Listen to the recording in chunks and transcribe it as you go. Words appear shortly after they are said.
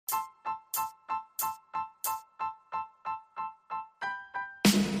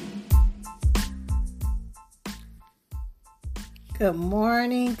Good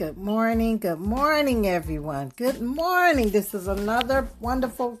morning, good morning, good morning, everyone. Good morning. This is another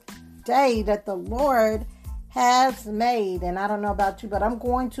wonderful day that the Lord has made. And I don't know about you, but I'm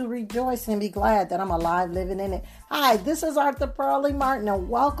going to rejoice and be glad that I'm alive living in it. Hi, this is Arthur Pearlie Martin, and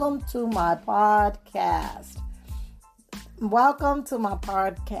welcome to my podcast. Welcome to my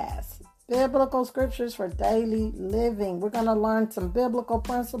podcast. Biblical scriptures for daily living. We're going to learn some biblical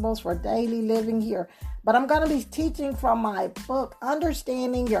principles for daily living here. But I'm going to be teaching from my book,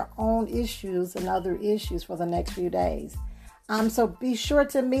 Understanding Your Own Issues and Other Issues, for the next few days. So be sure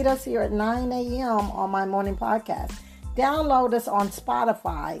to meet us here at 9 a.m. on my morning podcast. Download us on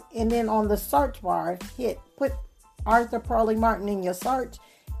Spotify, and then on the search bar, put Arthur Pearlie Martin in your search.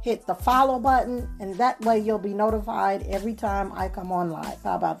 Hit the follow button, and that way you'll be notified every time I come on live.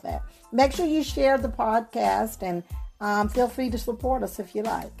 How about that? Make sure you share the podcast, and feel free to support us if you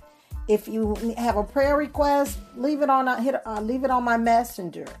like. If you have a prayer request, leave it on my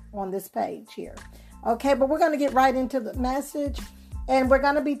messenger on this page here. Okay, but we're going to get right into the message, and we're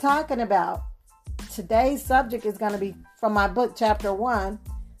going to be talking about today's subject is going to be from my book, Chapter 1,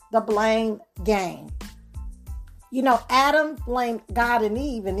 The Blame Game. You know, Adam blamed God and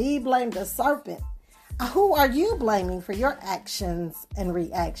Eve blamed the serpent. Who are you blaming for your actions and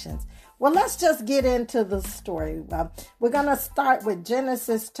reactions? Well, let's just get into the story. We're going to start with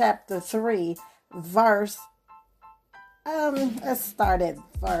Genesis chapter 3, verse. Let's start at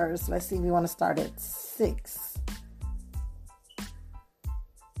verse. Let's see if we want to start at 6.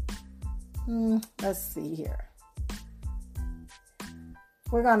 Let's see here.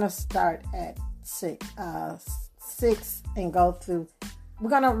 We're going to start at 6 and go through. We're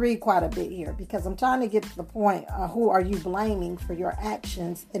going to read quite a bit here because I'm trying to get to the point. Who are you blaming for your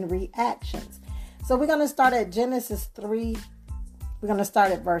actions and reactions? So we're going to start at Genesis 3. We're going to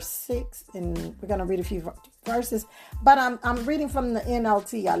start at verse 6, and we're going to read a few verses. But I'm reading from the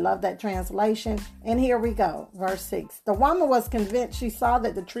NLT. I love that translation. And here we go. Verse 6. The woman was convinced. She saw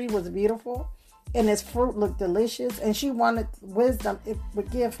that the tree was beautiful and its fruit looked delicious, and she wanted wisdom it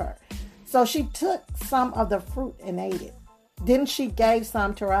would give her. So she took some of the fruit and ate it. Then she gave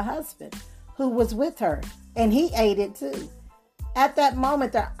some to her husband, who was with her, and he ate it too. At that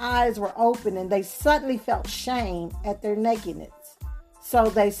moment, their eyes were open, and they suddenly felt shame at their nakedness. So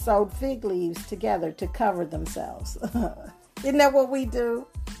they sewed fig leaves together to cover themselves. Isn't that what we do?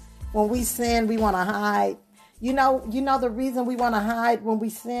 When we sin, we want to hide. You know the reason we want to hide when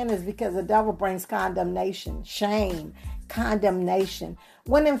we sin is because the devil brings condemnation, shame, condemnation.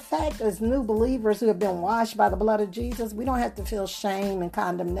 When in fact, as new believers who have been washed by the blood of Jesus, we don't have to feel shame and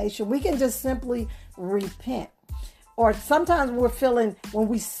condemnation. We can just simply repent. Or sometimes when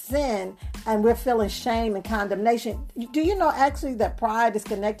we sin and we're feeling shame and condemnation. Do you know actually that pride is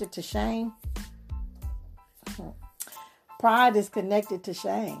connected to shame? Pride is connected to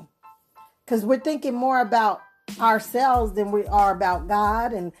shame. Because we're thinking more about ourselves than we are about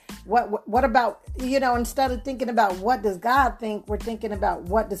God. And what about, instead of thinking about what does God think, we're thinking about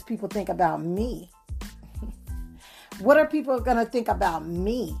what does people think about me? What are people going to think about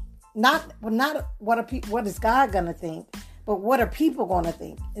me? Not what is God going to think, but what are people going to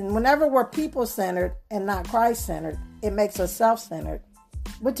think? And whenever we're people-centered and not Christ-centered, it makes us self-centered,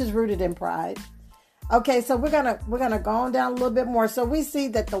 which is rooted in pride. Okay, so we're gonna go on down a little bit more. So we see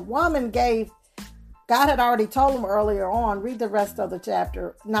that the woman God had already told them earlier on, read the rest of the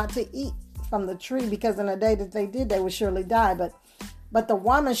chapter, not to eat from the tree, because in the day that they did, they would surely die. But the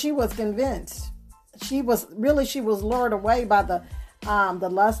woman, she was convinced. She was lured away by the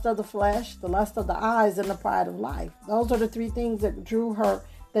lust of the flesh, the lust of the eyes, and the pride of life. Those are the three things that drew her,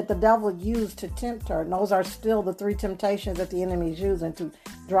 that the devil used to tempt her. And those are still the three temptations that the enemy is using to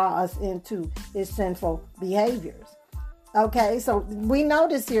draw us into his sinful behaviors. Okay, so we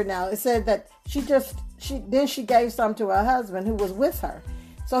notice here now, it said that she gave some to her husband who was with her.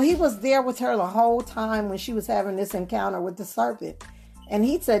 So he was there with her the whole time when she was having this encounter with the serpent. And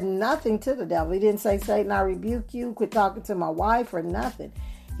he said nothing to the devil. He didn't say, Satan, I rebuke you, quit talking to my wife, or nothing.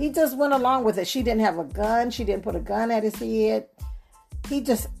 He just went along with it. She didn't have a gun. She didn't put a gun at his head. He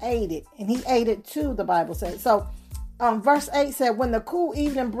just ate it. And he ate it too, the Bible says. So verse 8 said, when the cool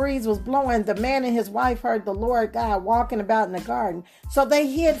evening breeze was blowing, the man and his wife heard the Lord God walking about in the garden. So they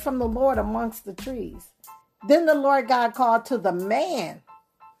hid from the Lord amongst the trees. Then the Lord God called to the man.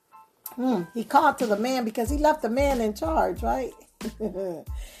 He called to the man because he left the man in charge, right?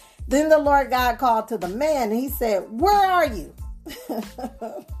 Then the Lord God called to the man and he said, where are you?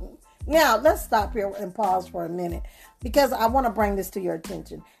 Now, let's stop here and pause for a minute because I want to bring this to your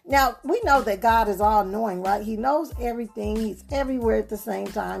attention. Now, we know that God is all knowing, right? He knows everything. He's everywhere at the same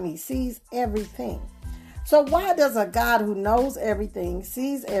time. He sees everything. So why does a God who knows everything,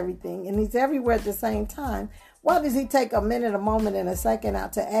 sees everything, and he's everywhere at the same time, why does he take a minute, a moment, and a second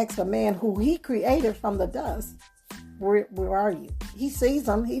out to ask a man who he created from the dust, where are you? He sees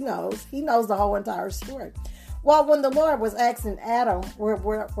him. He knows the whole entire story. Well, when the Lord was asking Adam, where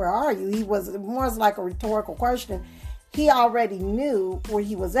are you? He was more like a rhetorical question. He already knew where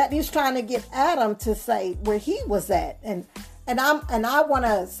he was at. He was trying to get Adam to say where he was at. And I want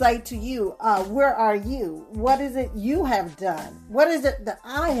to say to you, where are you? What is it you have done? What is it that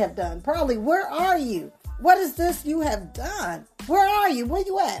I have done? Probably, where are you? What is this you have done? Where are you? Where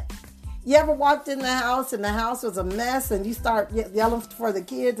you at? You ever walked in the house and the house was a mess and you start yelling for the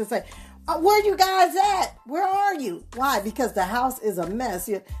kids and say, where you guys at? Where are you? Why? Because the house is a mess.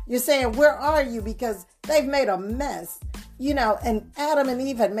 You're saying, where are you? Because they've made a mess. And Adam and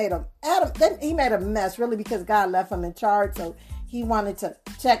Eve had made he made a mess really because God left him in charge. So he wanted to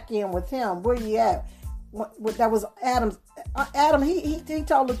check in with him. Where you at? That was Adam, he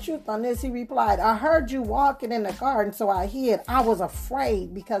told the truth on this. He replied, I heard you walking in the garden, so I hid. I was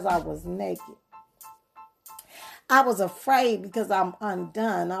afraid because I was naked. I was afraid because I'm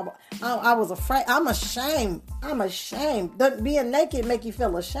undone. I was afraid. I'm ashamed. Being naked make you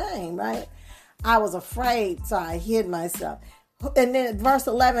feel ashamed, right? I was afraid, so I hid myself. And then verse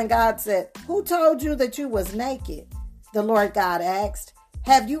 11, God said, who told you that you was naked? The Lord God asked,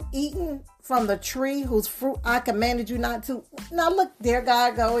 have you eaten from the tree whose fruit I commanded you not to? Now look, there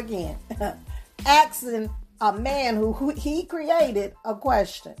God go again. Asking a man who he created a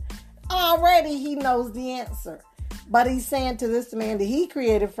question. Already he knows the answer. But he's saying to this man that he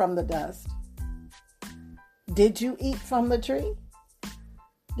created from the dust, did you eat from the tree?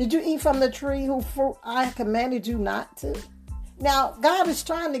 Did you eat from the tree whose fruit I commanded you not to? Now, God is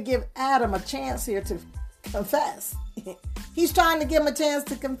trying to give Adam a chance here to confess. He's trying to give him a chance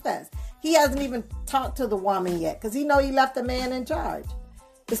to confess. He hasn't even talked to the woman yet because he left the man in charge.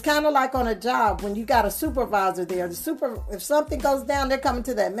 It's kind of like on a job when you got a supervisor there. If something goes down, they're coming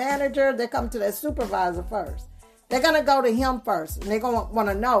to that manager. They're coming to that supervisor first. They're going to go to him first. And they're going to want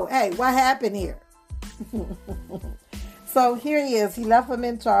to know, hey, what happened here? So here he is. He left him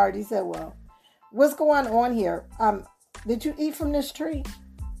in charge. He said, well, what's going on here? Did you eat from this tree?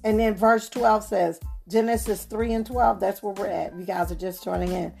 And then verse 12 says, Genesis 3 and 12, that's where we're at. You guys are just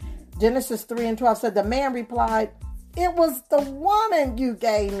joining in. Genesis 3 and 12 said, the man replied, it was the woman you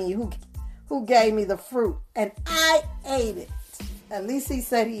gave me who gave me the fruit, and I ate it. At least he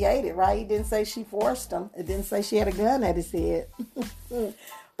said he ate it, right? He didn't say she forced him. It didn't say she had a gun at his head.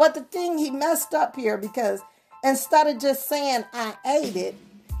 But the thing, he messed up here because instead of just saying I ate it,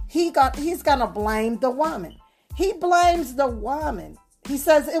 he's going to blame the woman. He blames the woman. He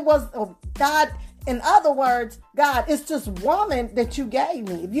says it was God. In other words, God, it's this woman that you gave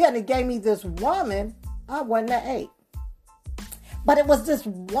me. If you hadn't gave me this woman, I wouldn't have ate. But it was this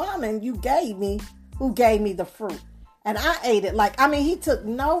woman you gave me who gave me the fruit. And I ate it. He took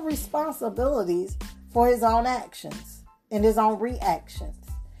no responsibilities for his own actions and his own reactions.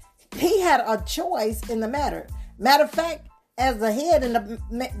 He had a choice in the matter. Matter of fact, as the head and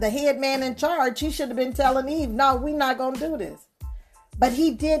the head man in charge, he should have been telling Eve, no, we're not going to do this. But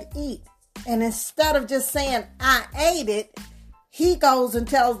he did eat. And instead of just saying, I ate it, he goes and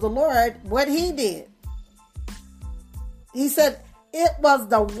tells the Lord what he did. He said, it was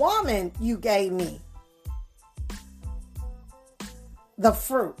the woman you gave me the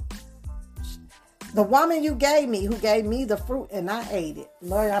fruit. The woman you gave me, who gave me the fruit, and I ate it.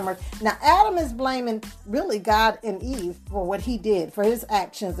 Lord have mercy. Now, Adam is blaming really God and Eve for what he did, for his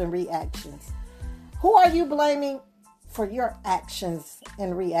actions and reactions. Who are you blaming for your actions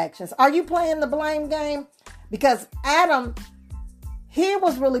and reactions? Are you playing the blame game? Because Adam, he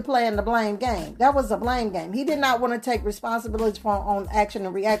was really playing the blame game. That was a blame game. He did not want to take responsibility for his own action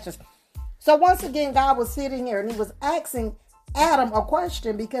and reactions. So once again, God was sitting here and he was asking Adam a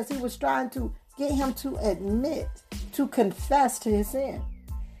question because he was trying to get him to admit, to confess to his sin.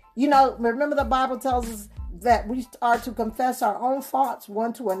 Remember the Bible tells us that we are to confess our own faults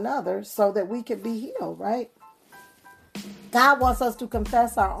one to another so that we can be healed, right? God wants us to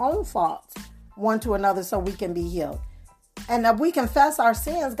confess our own faults one to another so we can be healed. And if we confess our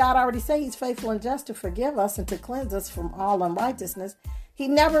sins, God already said he's faithful and just to forgive us and to cleanse us from all unrighteousness. He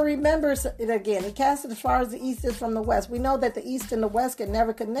never remembers it again. He casts it as far as the east is from the west. We know that the east and the west can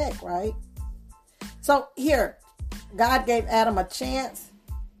never connect, right? So here, God gave Adam a chance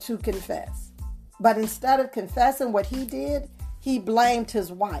to confess. But instead of confessing what he did, he blamed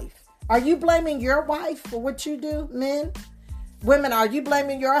his wife. Are you blaming your wife for what you do, men? Women, are you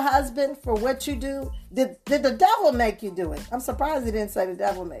blaming your husband for what you do? Did the devil make you do it? I'm surprised he didn't say the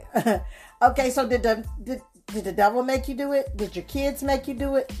devil made. Okay, so did the devil make you do it? Did your kids make you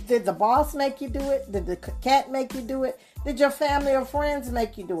do it? Did the boss make you do it? Did the cat make you do it? Did your family or friends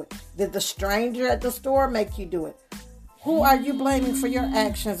make you do it? Did the stranger at the store make you do it? Who are you blaming for your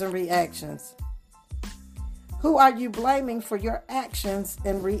actions and reactions? Who are you blaming for your actions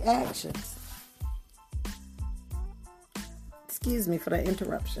and reactions? Excuse me for the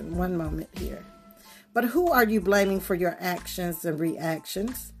interruption. One moment here. But who are you blaming for your actions and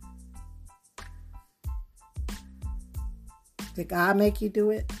reactions? Did God make you do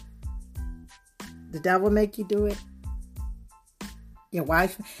it? The devil make you do it? Your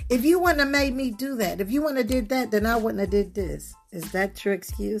wife? If you wouldn't have made me do that, if you wouldn't have did that, then I wouldn't have did this. Is that your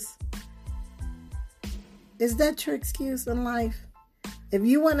excuse? Is that your excuse in life? If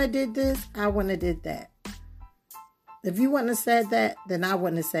you wouldn't have did this, I wouldn't have did that. If you wouldn't have said that, then I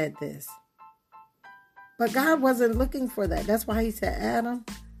wouldn't have said this. But God wasn't looking for that. That's why he said, Adam.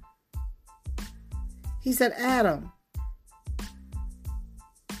 He said, Adam.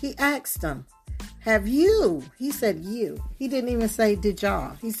 He asked him, have you? He said, you. He didn't even say, did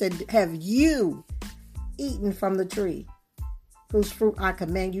y'all? He said, have you eaten from the tree whose fruit I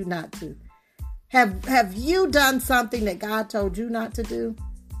command you not to? Have you done something that God told you not to do?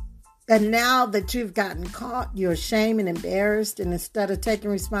 And now that you've gotten caught, you're ashamed and embarrassed. And instead of taking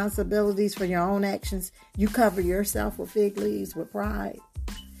responsibilities for your own actions, you cover yourself with fig leaves, with pride.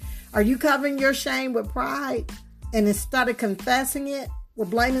 Are you covering your shame with pride? And instead of confessing it, we're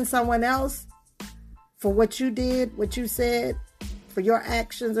blaming someone else for what you did, what you said, for your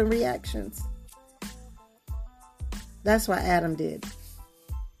actions and reactions. That's what Adam did.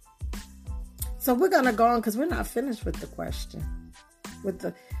 So we're going to go on because we're not finished with the question, with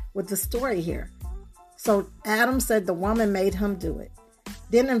the story here. So Adam said the woman made him do it.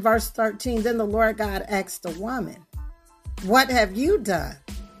 Then in verse 13, then the Lord God asked the woman, what have you done?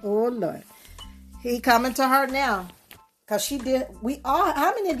 Oh, Lord. He coming to her now. Because she did,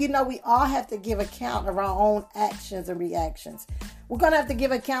 how many of you know we all have to give account of our own actions and reactions? We're going to have to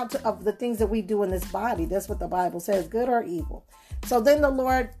give account of the things that we do in this body. That's what the Bible says, good or evil. So then the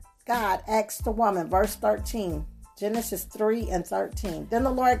Lord God asked the woman, verse 13, Genesis 3 and 13. Then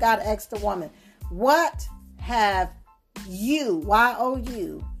the Lord God asked the woman, what have you,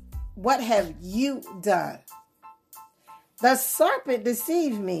 Y-O-U, what have you done? The serpent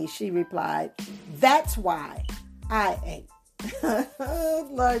deceived me, she replied. That's why I ate.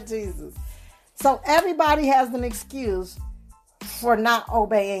 Lord Jesus. So everybody has an excuse for not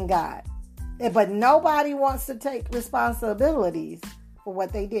obeying God. But nobody wants to take responsibilities for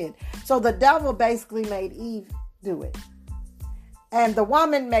what they did. So the devil basically made Eve do it. And the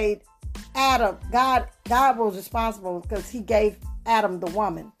woman made Adam. God was responsible because he gave Adam the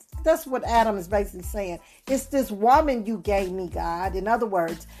woman. That's what Adam is basically saying. It's this woman you gave me, God. In other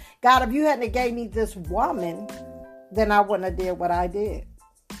words, God, if you hadn't gave me this woman, then I wouldn't have did what I did.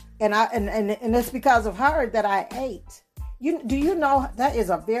 And it's because of her that I ate. Do you know that is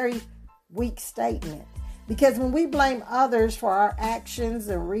a very weak statement? Because when we blame others for our actions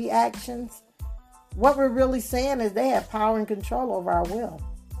and reactions, what we're really saying is they have power and control over our will.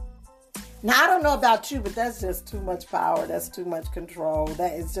 Now, I don't know about you, but that's just too much power. That's too much control.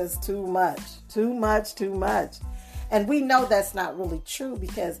 That is just too much. Too much, too much. And we know that's not really true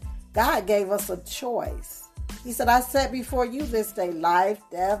because God gave us a choice. He said, I set before you this day life,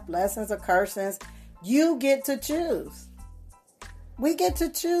 death, blessings, or cursings. You get to choose. We get to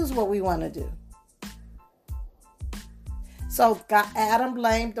choose what we want to do. So Adam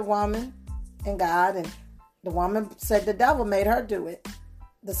blamed the woman and God, and the woman said the devil made her do it.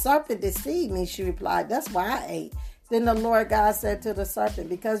 The serpent deceived me, she replied. That's why I ate. Then the Lord God said to the serpent,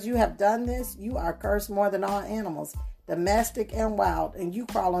 because you have done this, you are cursed more than all animals, domestic and wild, and you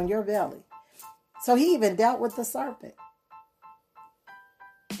crawl on your belly. So he even dealt with the serpent.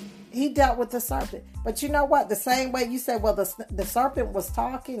 He dealt with the serpent. But you know what? The same way you said, well, the serpent was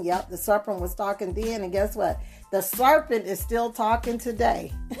talking. Yep, the serpent was talking then. And guess what? The serpent is still talking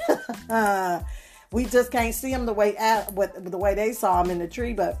today. We just can't see him the way they saw him in the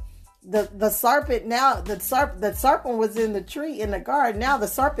tree. But the serpent now, the serpent was in the tree in the garden. Now the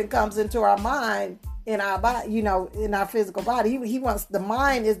serpent comes into our mind, in our body, in our physical body. He wants, the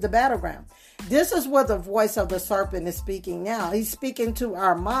mind is the battleground. This is where the voice of the serpent is speaking now. He's speaking to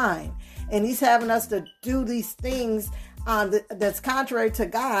our mind, and he's having us to do these things that's contrary to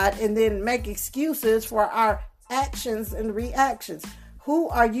God, and then make excuses for our actions and reactions. Who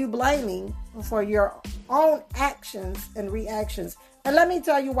are you blaming for your own actions and reactions? And let me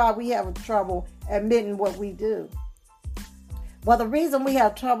tell you why we have trouble admitting what we do. Well, the reason we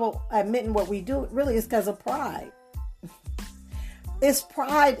have trouble admitting what we do really is because of pride. It's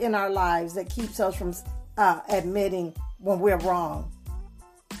pride in our lives that keeps us from admitting when we're wrong.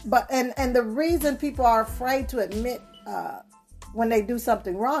 And the reason people are afraid to admit when they do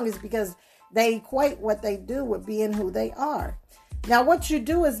something wrong is because they equate what they do with being who they are. Now, what you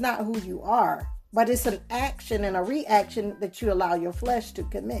do is not who you are, but it's an action and a reaction that you allow your flesh to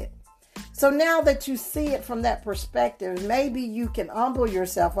commit. So now that you see it from that perspective, maybe you can humble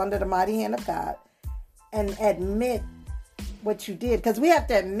yourself under the mighty hand of God and admit what you did. Because we have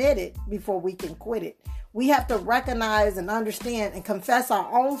to admit it before we can quit it. We have to recognize and understand and confess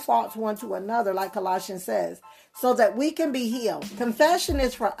our own faults one to another, like Colossians says, so that we can be healed. Confession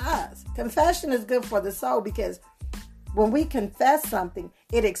is for us. Confession is good for the soul, because when we confess something,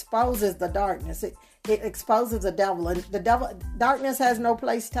 it exposes the darkness. It exposes the devil. And darkness has no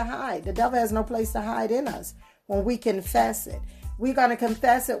place to hide. The devil has no place to hide in us when we confess it. We're going to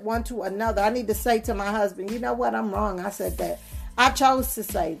confess it one to another. I need to say to my husband, you know what? I'm wrong. I said that. I chose to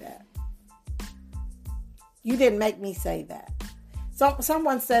say that. You didn't make me say that. So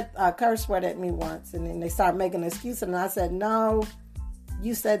someone said a curse word at me once, and then they started making an excuse, and I said, no,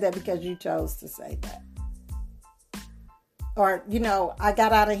 you said that because you chose to say that. Or, I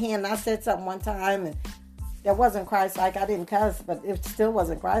got out of hand and I said something one time and that wasn't Christ-like. I didn't cuss, but it still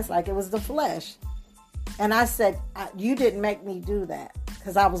wasn't Christ-like. It was the flesh. And I said, you didn't make me do that,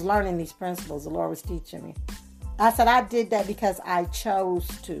 because I was learning these principles the Lord was teaching me. I said, I did that because I chose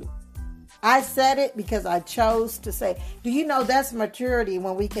to. I said it because I chose to say. Do you know that's maturity,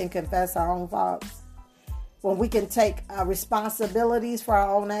 when we can confess our own faults? When we can take responsibilities for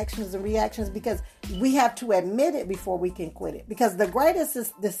our own actions and reactions, because we have to admit it before we can quit it. Because the greatest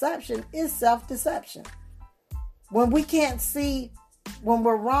deception is self-deception. When we can't see when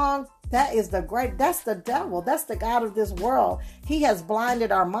we're wrong, that's the devil. That's the God of this world. He has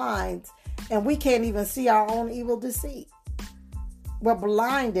blinded our minds, and we can't even see our own evil deceit. We're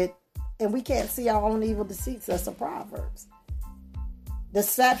blinded, and we can't see our own evil deceits. That's the Proverbs.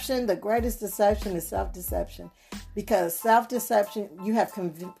 Deception, the greatest deception is self-deception. Because self-deception, you have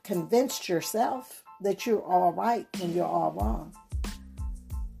convinced yourself that you're all right when you're all wrong.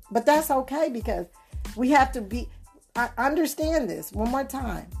 But that's okay, because we have to understand this one more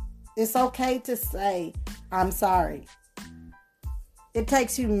time. It's okay to say, I'm sorry. It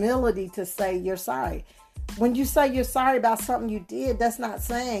takes humility to say you're sorry. When you say you're sorry about something you did, that's not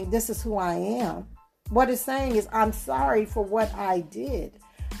saying this is who I am. What it's saying is, I'm sorry for what I did.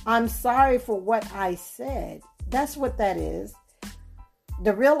 I'm sorry for what I said. That's what that is.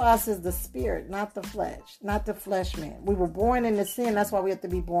 The real us is the spirit, not the flesh, not the flesh man. We were born into sin. That's why we have to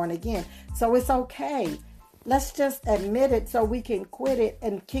be born again. So it's okay. Let's just admit it so we can quit it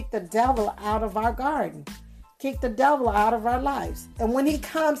and kick the devil out of our garden. Kick the devil out of our lives. And when he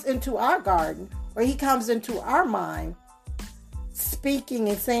comes into our garden, or he comes into our mind, speaking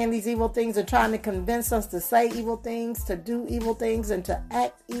and saying these evil things and trying to convince us to say evil things, to do evil things, and to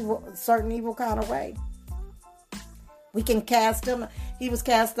act evil, a certain evil kind of way, we can cast him. He was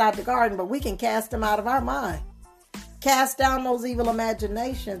cast out the garden, but we can cast him out of our mind. Cast down those evil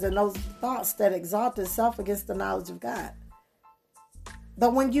imaginations and those thoughts that exalt itself against the knowledge of God.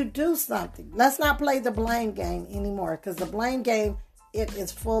 But when you do something, let's not play the blame game anymore, because the blame game, it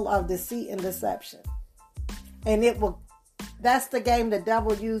is full of deceit and deception. And that's the game the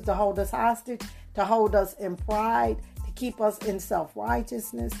devil used to hold us hostage, to hold us in pride, to keep us in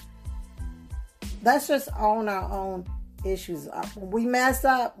self-righteousness. Let's just own our own issues. When we mess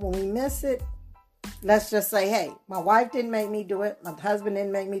up, when we miss it, let's just say, hey, my wife didn't make me do it. My husband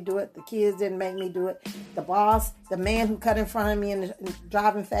didn't make me do it. The kids didn't make me do it. The boss, the man who cut in front of me and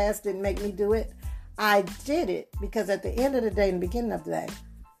driving fast didn't make me do it. I did it because at the end of the day, in the beginning of the day,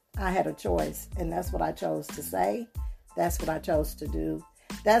 I had a choice. And that's what I chose to say. That's what I chose to do.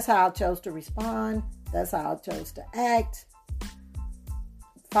 That's how I chose to respond. That's how I chose to act.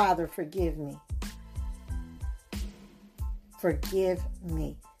 Father, forgive me. Forgive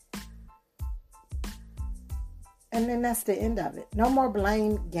me. And then that's the end of it. No more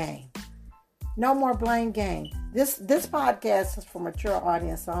blame game. No more blame game. This podcast is for mature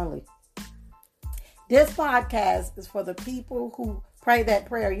audience only. This podcast is for the people who pray that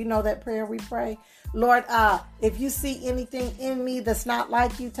prayer. You know that prayer we pray? Lord, if you see anything in me that's not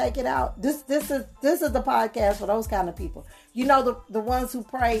like you, take it out. This is the podcast for those kind of people. You know, the ones who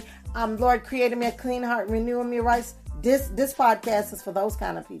pray, Lord, create in me a clean heart, renewing me right. This podcast is for those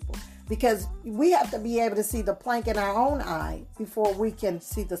kind of people. Because we have to be able to see the plank in our own eye before we can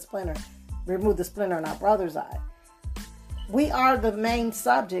see the splinter, remove the splinter in our brother's eye. We are the main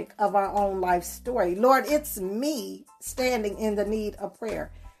subject of our own life story. Lord, it's me standing in the need of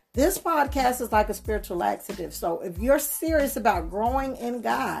prayer. This podcast is like a spiritual laxative. So if you're serious about growing in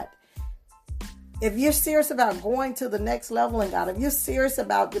God, if you're serious about going to the next level in God, if you're serious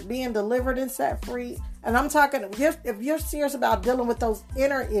about being delivered and set free, and I'm talking, if you're serious about dealing with those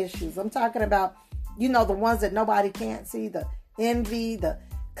inner issues, I'm talking about, the ones that nobody can't see, the envy, the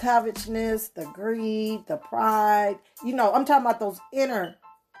covetousness, the greed, the pride, I'm talking about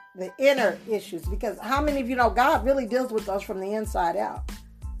the inner issues, because how many of you know God really deals with us from the inside out?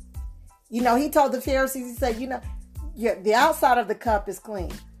 He told the Pharisees, he said, the outside of the cup is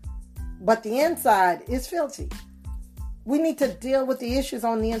clean, but the inside is filthy. We need to deal with the issues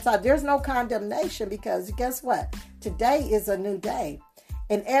on the inside. There's no condemnation, because guess what? Today is a new day.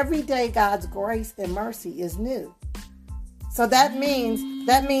 And every day God's grace and mercy is new. So that means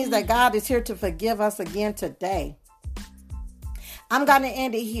that God is here to forgive us again today. I'm going to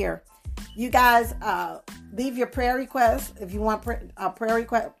end it here. You guys, leave your prayer requests. If you want a prayer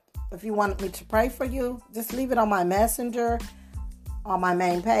request, if you want me to pray for you, just leave it on my messenger, on my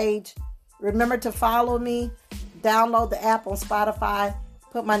main page. Remember to follow me. Download the app on Spotify.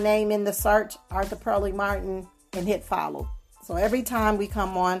 Put my name in the search, Arthur Pearlie Martin, and hit follow. So every time we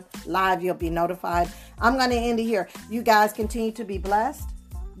come on live, you'll be notified. I'm going to end it here. You guys continue to be blessed,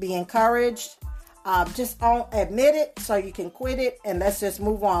 be encouraged. Just don't admit it so you can quit it, and let's just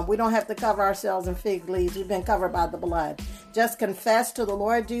move on. We don't have to cover ourselves in fig leaves. We've been covered by the blood. Just confess to the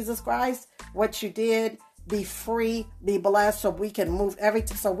Lord Jesus Christ what you did. Be free, be blessed, so we can move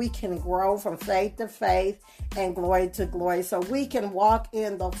so we can grow from faith to faith and glory to glory, so we can walk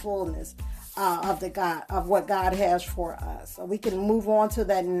in the fullness of what God has for us, so we can move on to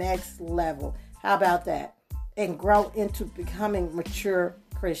that next level. How about that? And grow into becoming mature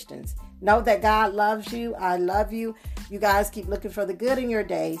Christians. Know that God loves you. I love you. You guys keep looking for the good in your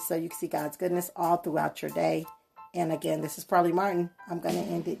day so you can see God's goodness all throughout your day. And again, this is Pearlie Martin. I'm going to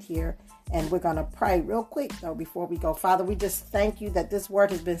end it here. And we're going to pray real quick, though, before we go. Father, we just thank you that this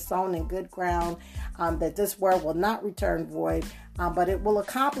word has been sown in good ground, that this word will not return void, but it will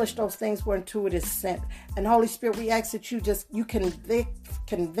accomplish those things whereunto it is sent. And Holy Spirit, we ask that you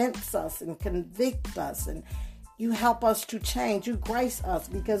convince us and convict us, and you help us to change. You grace us,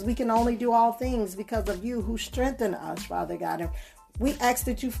 because we can only do all things because of you who strengthen us, Father God. And we ask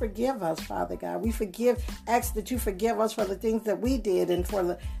that you forgive us, Father God. Ask that you forgive us for the things that we did and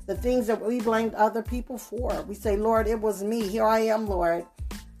for the things that we blamed other people for. We say, Lord, it was me. Here I am, Lord.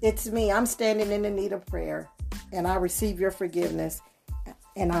 It's me. I'm standing in the need of prayer, and I receive your forgiveness.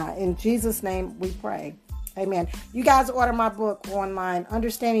 And in Jesus' name we pray. Amen. You guys order my book online,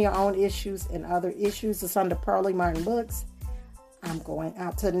 Understanding Your Own Issues and Other Issues. It's under Pearlie Martin Books. I'm going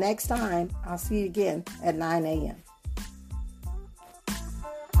out till next time. I'll see you again at 9 a.m.